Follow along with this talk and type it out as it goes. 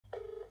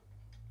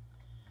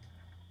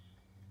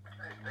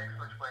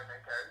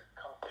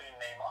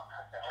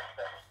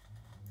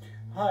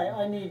Hi,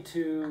 I need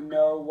to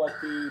know what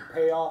the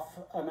payoff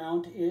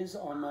amount is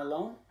on my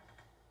loan.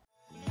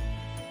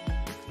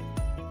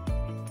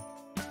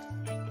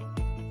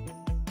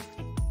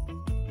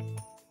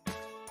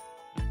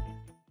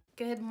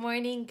 Good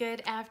morning,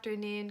 good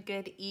afternoon,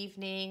 good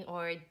evening,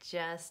 or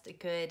just a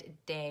good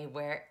day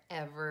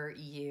wherever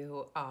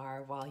you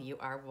are while you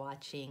are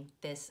watching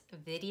this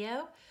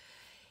video.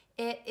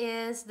 It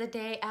is the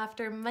day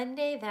after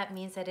Monday. That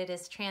means that it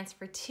is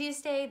Transfer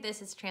Tuesday.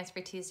 This is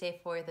Transfer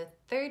Tuesday for the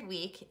third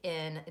week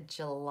in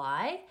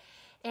July.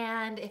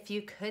 And if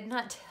you could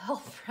not tell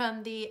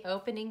from the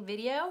opening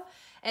video,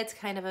 it's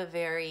kind of a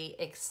very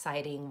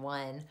exciting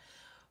one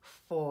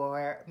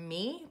for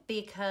me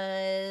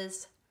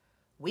because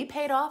we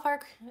paid off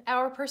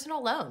our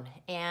personal loan,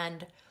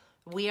 and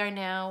we are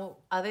now,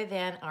 other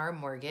than our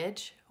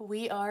mortgage,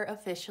 we are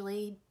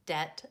officially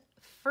debt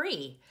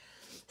free.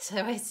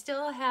 So I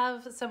still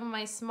have some of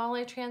my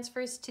smaller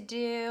transfers to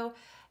do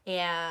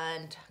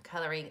and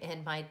coloring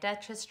in my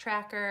Detrist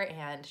tracker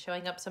and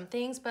showing up some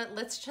things, but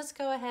let's just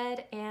go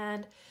ahead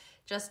and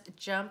just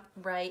jump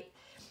right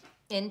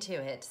into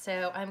it.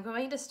 So I'm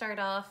going to start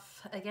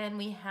off, again,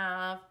 we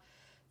have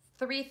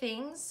 3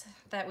 things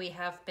that we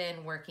have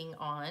been working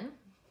on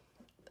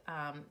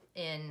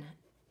in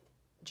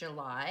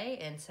July,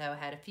 and so I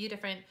had a few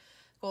different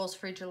goals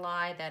for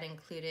July that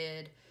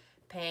included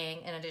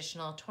paying an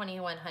additional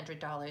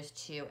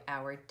 $2,100 to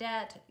our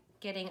debt,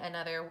 getting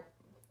another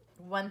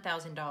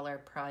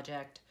 $1,000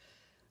 project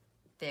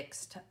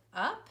fixed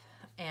up,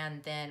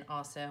 and then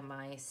also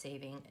my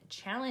saving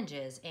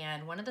challenges.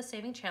 And one of the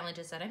saving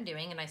challenges that I'm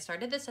doing, and I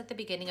started this at the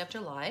beginning of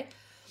July,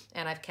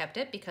 and I've kept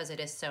it because it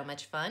is so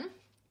much fun.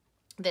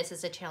 This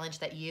is a challenge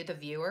that you, the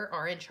viewer,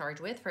 are in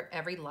charge with. For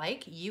every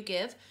like you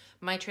give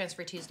my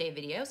Transfer Tuesday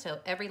video, so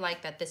every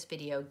like that this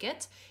video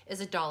gets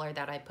is $1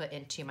 that I put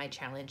into my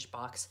challenge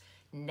box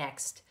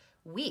next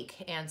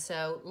week. And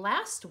so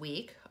last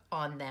week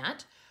on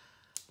that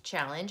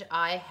challenge,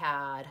 I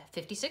had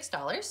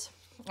 $56,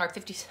 or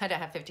 50, I don't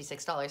have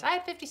 $56. I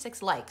had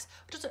 56 likes,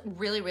 which is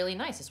really, really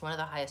nice. It's one of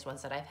the highest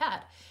ones that I've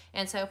had.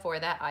 And so for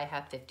that, I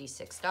have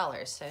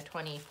 $56. So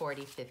 20,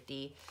 40,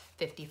 50,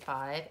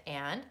 55,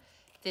 and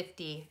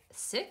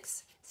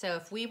 56. So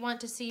if we want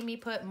to see me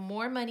put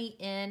more money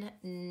in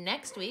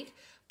next week,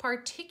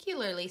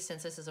 particularly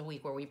since this is a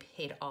week where we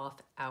paid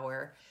off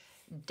our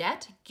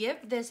debt, give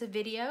this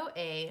video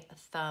a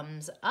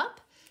thumbs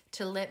up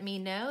to let me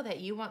know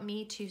that you want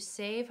me to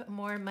save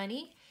more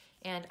money,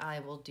 and I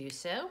will do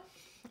so.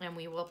 And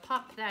we will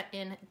pop that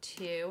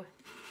into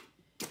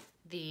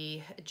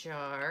the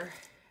jar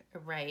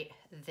right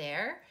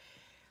there.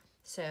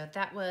 So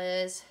that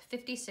was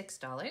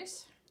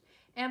 $56.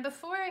 And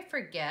before I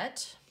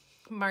forget,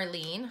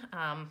 Marlene,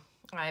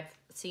 I've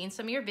seen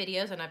some of your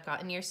videos and I've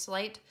gotten your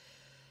slight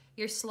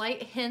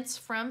hints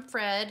from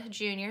Fred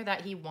Jr.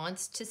 that he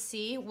wants to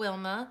see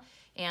Wilma.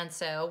 And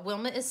so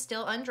Wilma is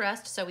still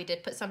undressed, so we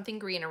did put something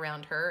green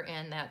around her,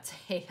 and that's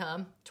a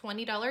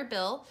 $20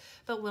 bill.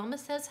 But Wilma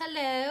says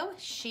hello.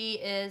 She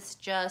is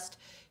just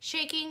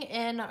shaking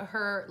in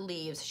her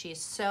leaves. She's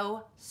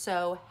so,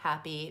 so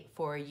happy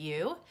for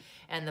you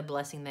and the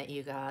blessing that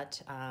you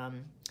got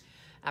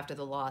after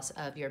the loss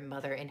of your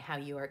mother and how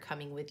you are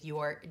coming with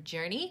your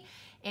journey.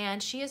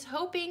 And she is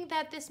hoping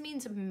that this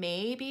means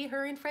maybe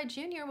her and Fred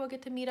Jr. will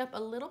get to meet up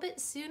a little bit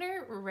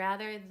sooner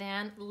rather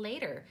than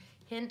later.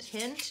 Hint,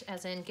 hint,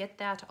 as in get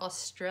that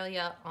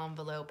Australia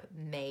envelope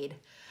made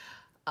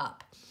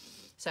up.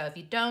 So if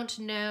you don't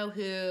know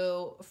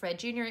who Fred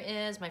Jr.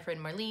 is, my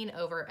friend Marlene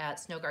over at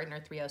Snow Gardener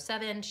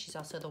 307, she's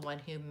also the one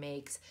who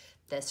makes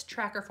this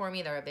tracker for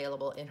me. They're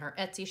available in her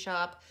Etsy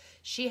shop.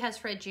 She has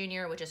Fred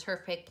Jr., which is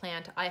her fake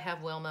plant. I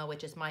have Wilma,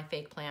 which is my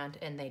fake plant,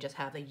 and they just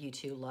have a you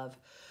two love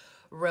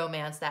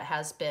romance that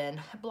has been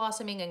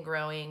blossoming and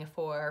growing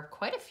for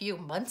quite a few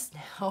months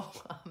now.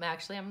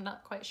 Actually, I'm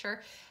not quite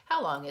sure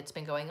how long it's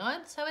been going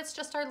on. So it's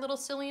just our little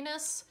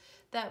silliness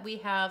that we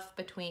have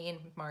between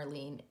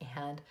Marlene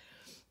and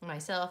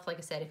myself. Like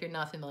I said, if you're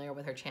not familiar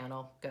with her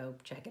channel, go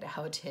check it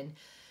out. And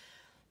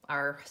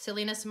our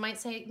silliness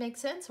might make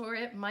sense, or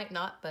it might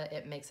not, but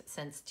it makes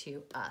sense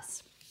to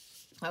us.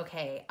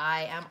 Okay,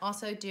 I am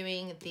also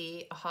doing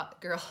the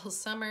Hot Girl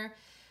Summer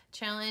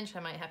Challenge. I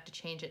might have to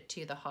change it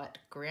to the Hot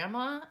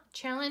Grandma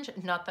Challenge.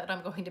 Not that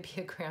I'm going to be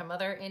a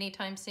grandmother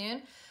anytime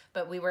soon,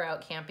 but we were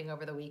out camping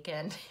over the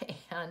weekend,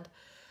 and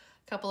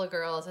a couple of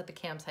girls at the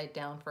campsite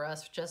down for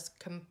us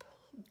just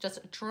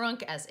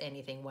drunk as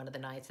anything. One of the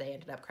nights they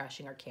ended up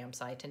crashing our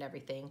campsite and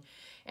everything.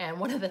 And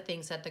one of the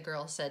things that the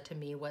girl said to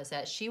me was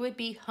that she would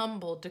be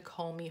humbled to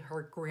call me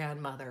her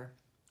grandmother.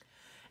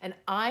 And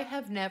I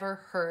have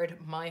never heard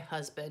my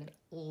husband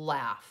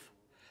laugh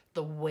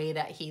the way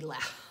that he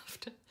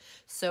laughed.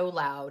 So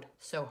loud,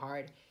 so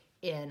hard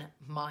in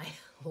my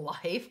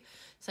life.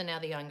 So now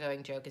the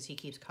ongoing joke is he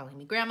keeps calling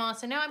me grandma.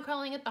 So now I'm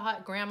calling it the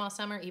Hot Grandma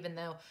Summer, even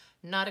though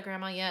not a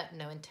grandma yet,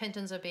 no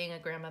intentions of being a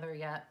grandmother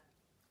yet.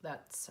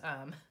 That's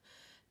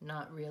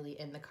not really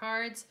in the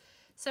cards.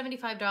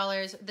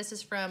 $75. This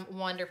is from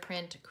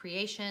Wonderprint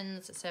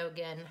Creations. So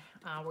again,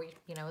 we,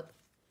 you know,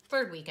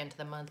 third week into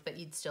the month, but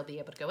you'd still be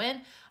able to go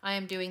in. I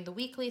am doing the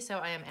weekly, so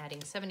I am adding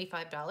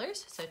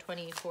 $75. So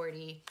 20,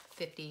 40,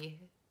 50,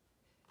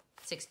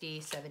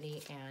 60,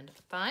 70, and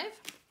 5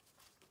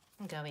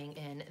 going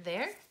in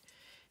there.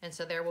 And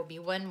so there will be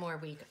one more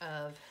week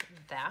of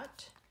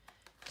that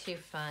to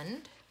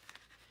fund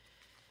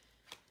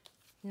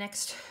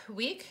next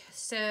week.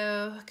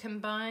 So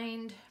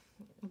combined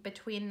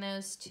between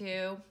those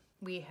two,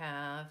 we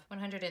have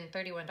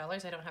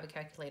 $131. I don't have a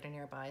calculator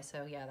nearby,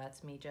 so yeah,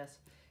 that's me just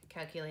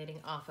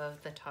calculating off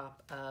of the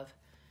top of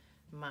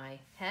my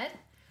head.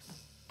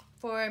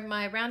 For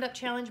my roundup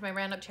challenge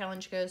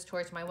goes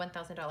towards my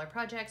 $1,000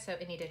 project. So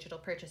any digital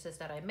purchases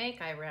that I make,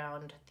 I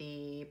round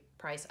the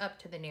price up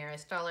to the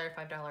nearest dollar,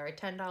 $5 or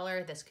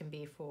 $10. This can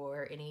be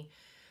for any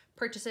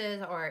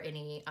purchases or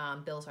any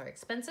bills or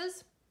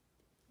expenses.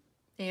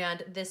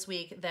 And this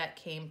week that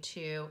came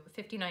to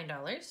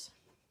 $59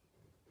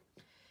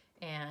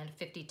 and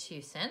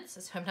 52 cents.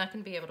 So I'm not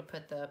going to be able to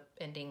put the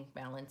ending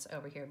balance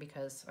over here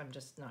because I'm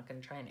just not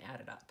going to try and add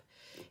it up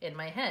in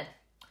my head.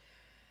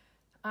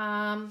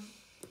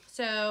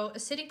 So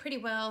sitting pretty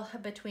well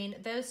between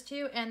those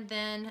two, and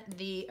then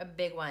the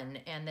big one,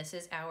 and this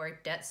is our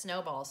debt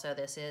snowball. So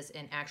this is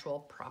an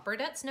actual proper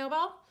debt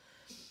snowball.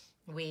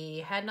 We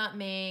had not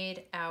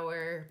made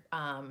our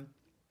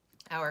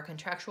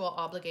contractual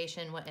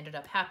obligation. What ended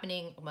up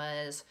happening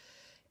was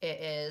it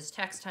is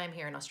tax time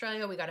here in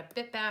Australia. We got a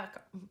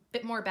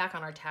bit more back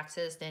on our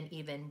taxes than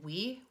even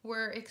we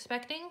were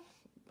expecting.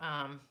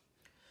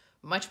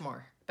 Much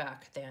more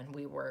back than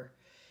we were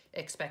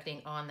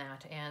expecting on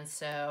that. And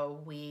so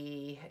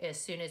we, as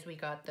soon as we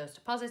got those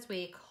deposits,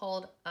 we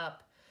called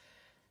up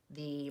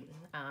the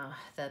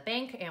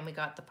bank and we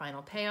got the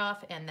final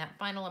payoff, and that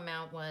final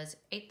amount was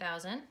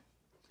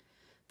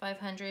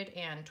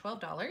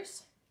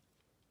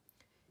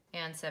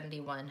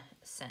 $8,512.71.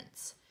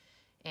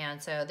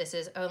 And so this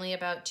is only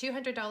about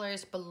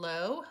 $200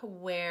 below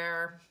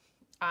where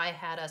I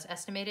had us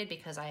estimated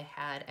because I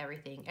had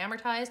everything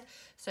amortized.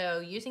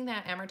 So using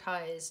that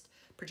amortized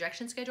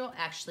projection schedule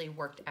actually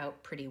worked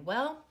out pretty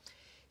well.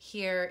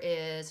 Here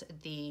is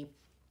the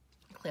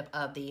clip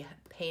of the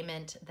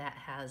payment that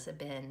has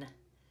been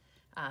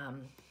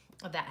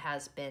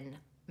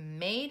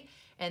made,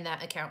 and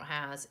that account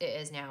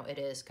it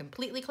is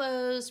completely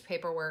closed.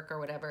 Paperwork or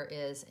whatever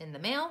is in the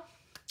mail.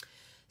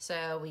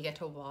 So we get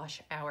to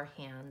wash our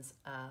hands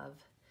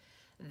of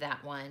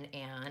that one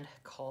and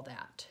call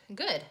that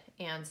good.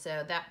 And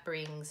so that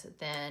brings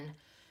then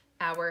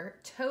our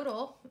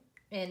total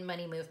in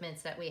money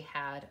movements that we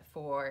had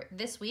for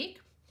this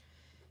week.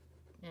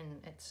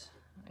 And it's,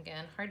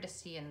 again, hard to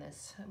see in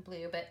this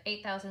blue, but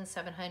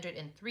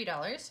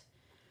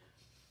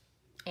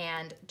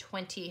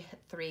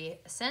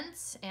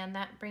 $8,703.23. And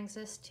that brings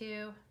us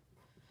to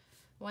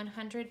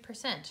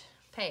 100%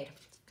 paid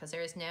because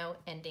there is no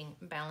ending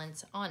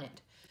balance on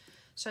it.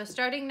 So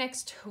starting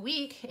next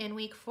week, in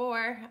week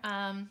 4,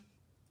 I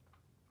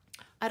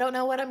don't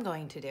know what I'm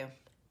going to do.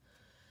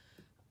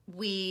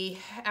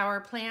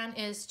 Our plan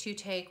is to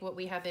take what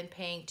we have been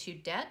paying to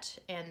debt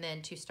and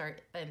then to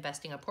start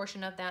investing a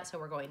portion of that. So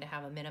we're going to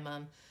have a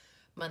minimum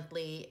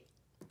monthly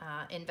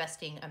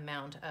investing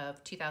amount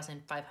of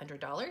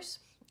 $2,500.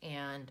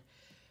 And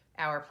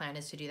our plan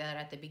is to do that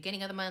at the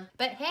beginning of the month.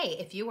 But hey,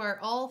 if you are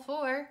all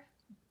for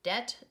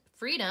debt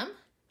freedom,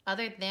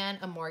 other than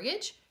a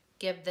mortgage,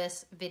 give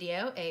this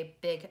video a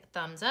big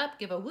thumbs up.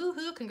 Give a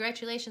woohoo,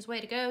 congratulations, way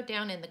to go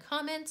down in the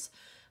comments.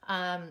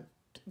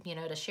 You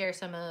know, to share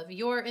some of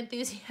your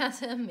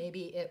enthusiasm.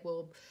 Maybe it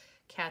will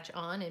catch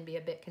on and be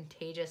a bit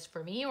contagious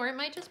for me, or it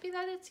might just be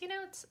that it's, you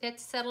know,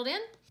 it's settled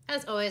in.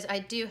 As always, I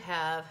do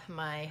have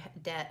my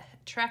debt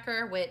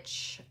tracker,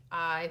 which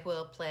I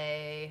will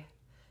play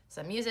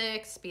some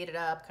music, speed it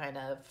up, kind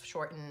of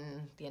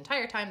shorten the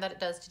entire time that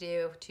it does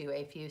to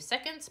a few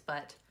seconds,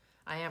 but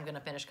I am going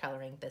to finish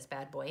coloring this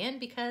bad boy in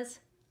because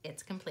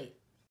it's complete.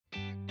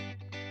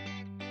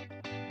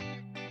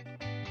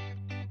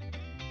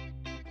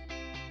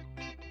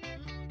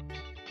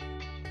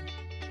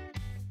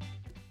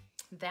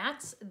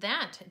 That's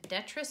that.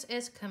 Detris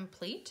is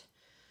complete.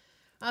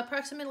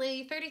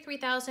 Approximately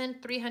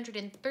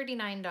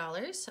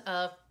 $33,339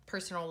 of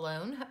personal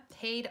loan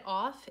paid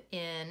off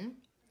in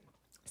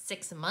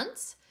 6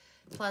 months.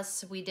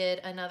 Plus, we did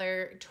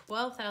another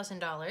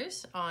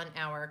 $12,000 on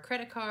our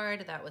credit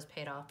card. That was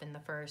paid off in the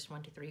first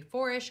 1, 2, 3,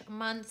 4-ish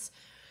months.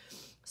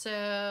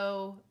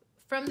 So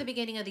from the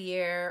beginning of the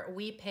year,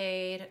 we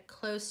paid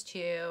close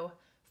to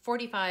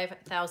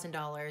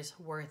 $45,000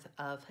 worth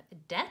of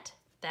debt.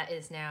 That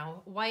is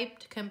now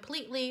wiped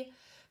completely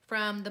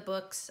from the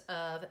books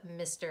of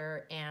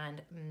Mr.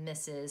 and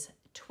Mrs.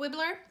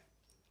 Twibbler.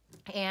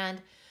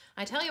 And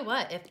I tell you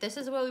what, if this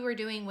is what we were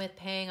doing with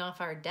paying off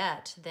our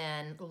debt,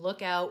 then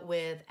look out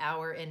with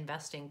our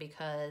investing,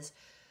 because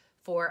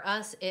for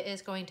us, it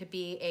is going to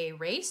be a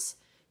race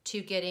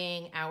to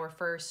getting our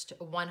first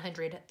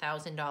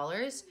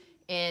 $100,000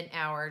 in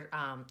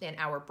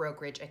our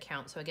brokerage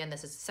account. So again,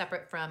 this is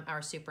separate from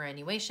our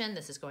superannuation.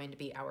 This is going to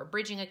be our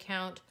bridging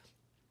account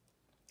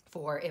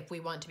for if we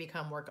want to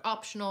become work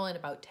optional in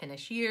about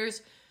 10-ish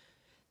years,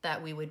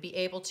 that we would be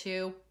able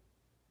to.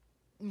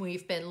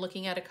 We've been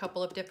looking at a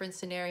couple of different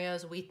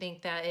scenarios. We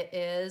think that it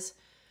is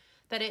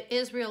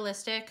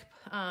realistic,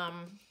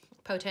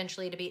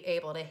 potentially, to be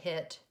able to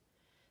hit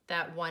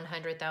that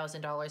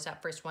 $100,000,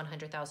 that first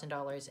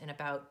 $100,000 in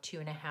about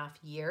 2.5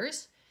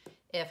 years,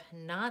 if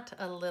not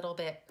a little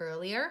bit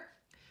earlier.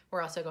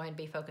 We're also going to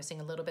be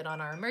focusing a little bit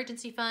on our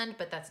emergency fund,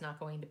 but that's not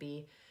going to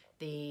be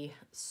the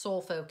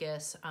sole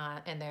focus.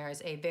 And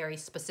there's a very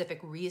specific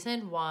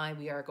reason why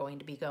we are going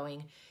to be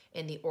going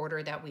in the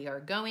order that we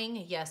are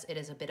going. Yes, it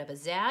is a bit of a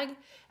zag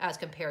as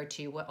compared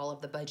to what all of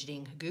the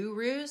budgeting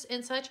gurus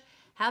and such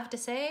have to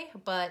say,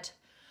 but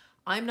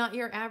I'm not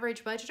your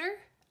average budgeter.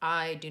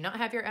 I do not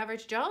have your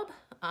average job.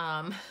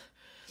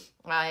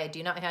 I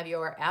do not have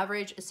your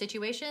average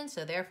situation,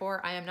 so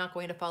therefore I am not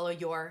going to follow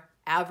your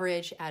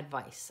average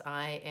advice.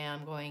 I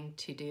am going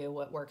to do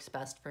what works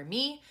best for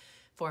me,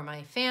 for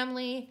my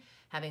family,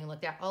 having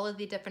looked at all of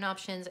the different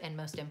options, and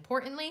most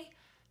importantly,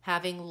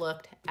 having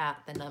looked at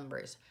the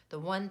numbers. The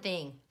one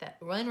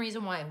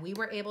reason why we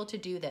were able to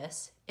do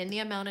this in the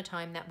amount of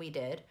time that we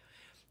did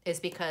is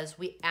because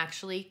we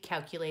actually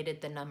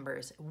calculated the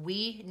numbers.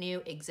 We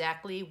knew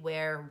exactly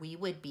where we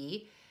would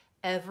be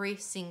every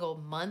single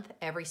month,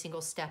 every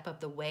single step of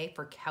the way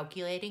for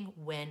calculating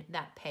when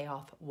that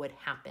payoff would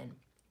happen.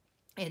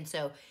 And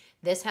so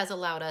this has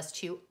allowed us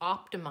to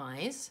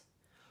optimize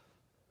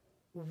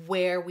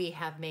where we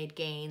have made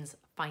gains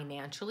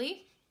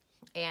financially,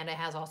 and it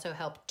has also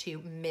helped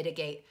to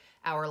mitigate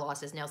our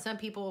losses. Now, some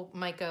people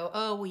might go,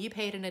 oh, well, you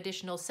paid an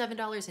additional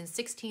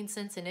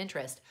 $7.16 in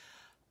interest.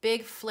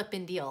 Big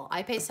flippin' deal.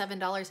 I pay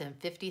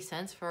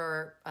 $7.50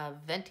 for a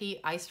venti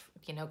iced,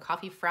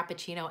 coffee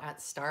frappuccino at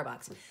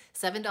Starbucks.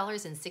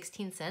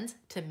 $7.16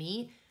 to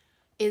me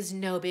is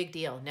no big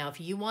deal. Now, if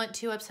you want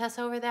to obsess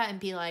over that and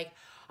be like,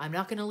 I'm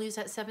not going to lose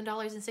that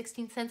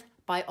 $7.16,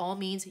 by all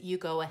means, you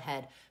go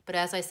ahead. But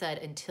as I said,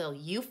 until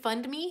you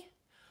fund me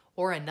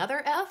or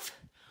another F,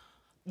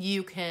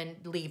 you can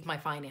leave my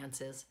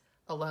finances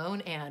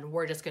alone, and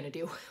we're just going to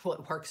do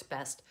what works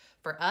best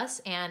for us.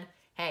 And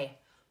hey,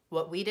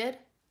 what we did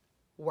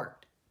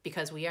worked,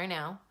 because we are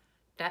now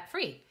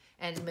debt-free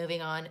and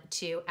moving on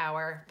to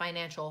our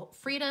financial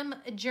freedom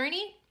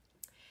journey,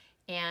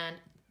 and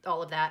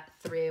all of that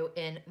through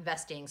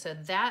investing. So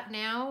that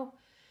now,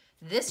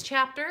 this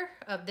chapter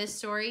of this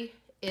story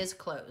is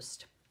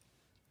closed.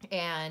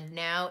 And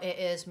now it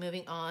is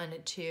moving on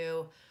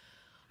to,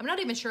 I'm not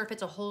even sure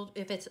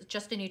if it's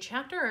just a new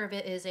chapter or if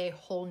it is a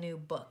whole new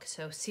book.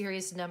 So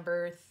series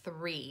number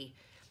 3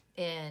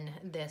 in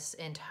this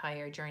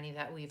entire journey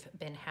that we've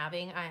been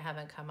having. I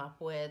haven't come up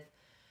with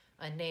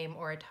a name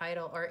or a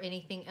title or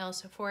anything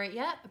else for it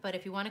yet, but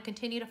if you want to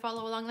continue to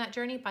follow along that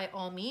journey, by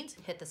all means,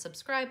 hit the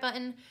subscribe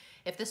button.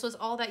 If this was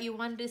all that you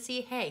wanted to see,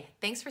 hey,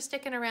 thanks for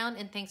sticking around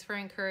and thanks for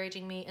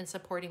encouraging me and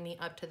supporting me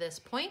up to this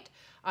point.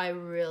 I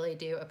really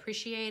do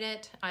appreciate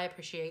it. I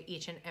appreciate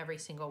each and every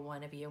single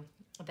one of you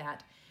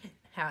that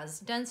has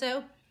done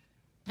so.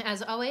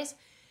 As always,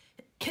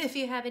 if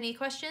you have any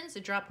questions,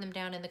 drop them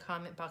down in the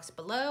comment box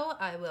below.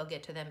 I will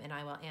get to them and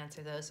I will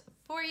answer those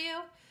for you.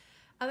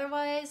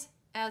 Otherwise,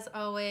 as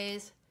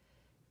always,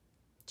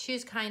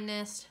 choose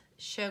kindness,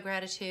 show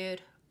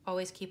gratitude,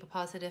 always keep a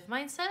positive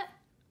mindset.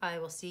 I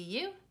will see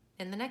you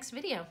in the next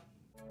video.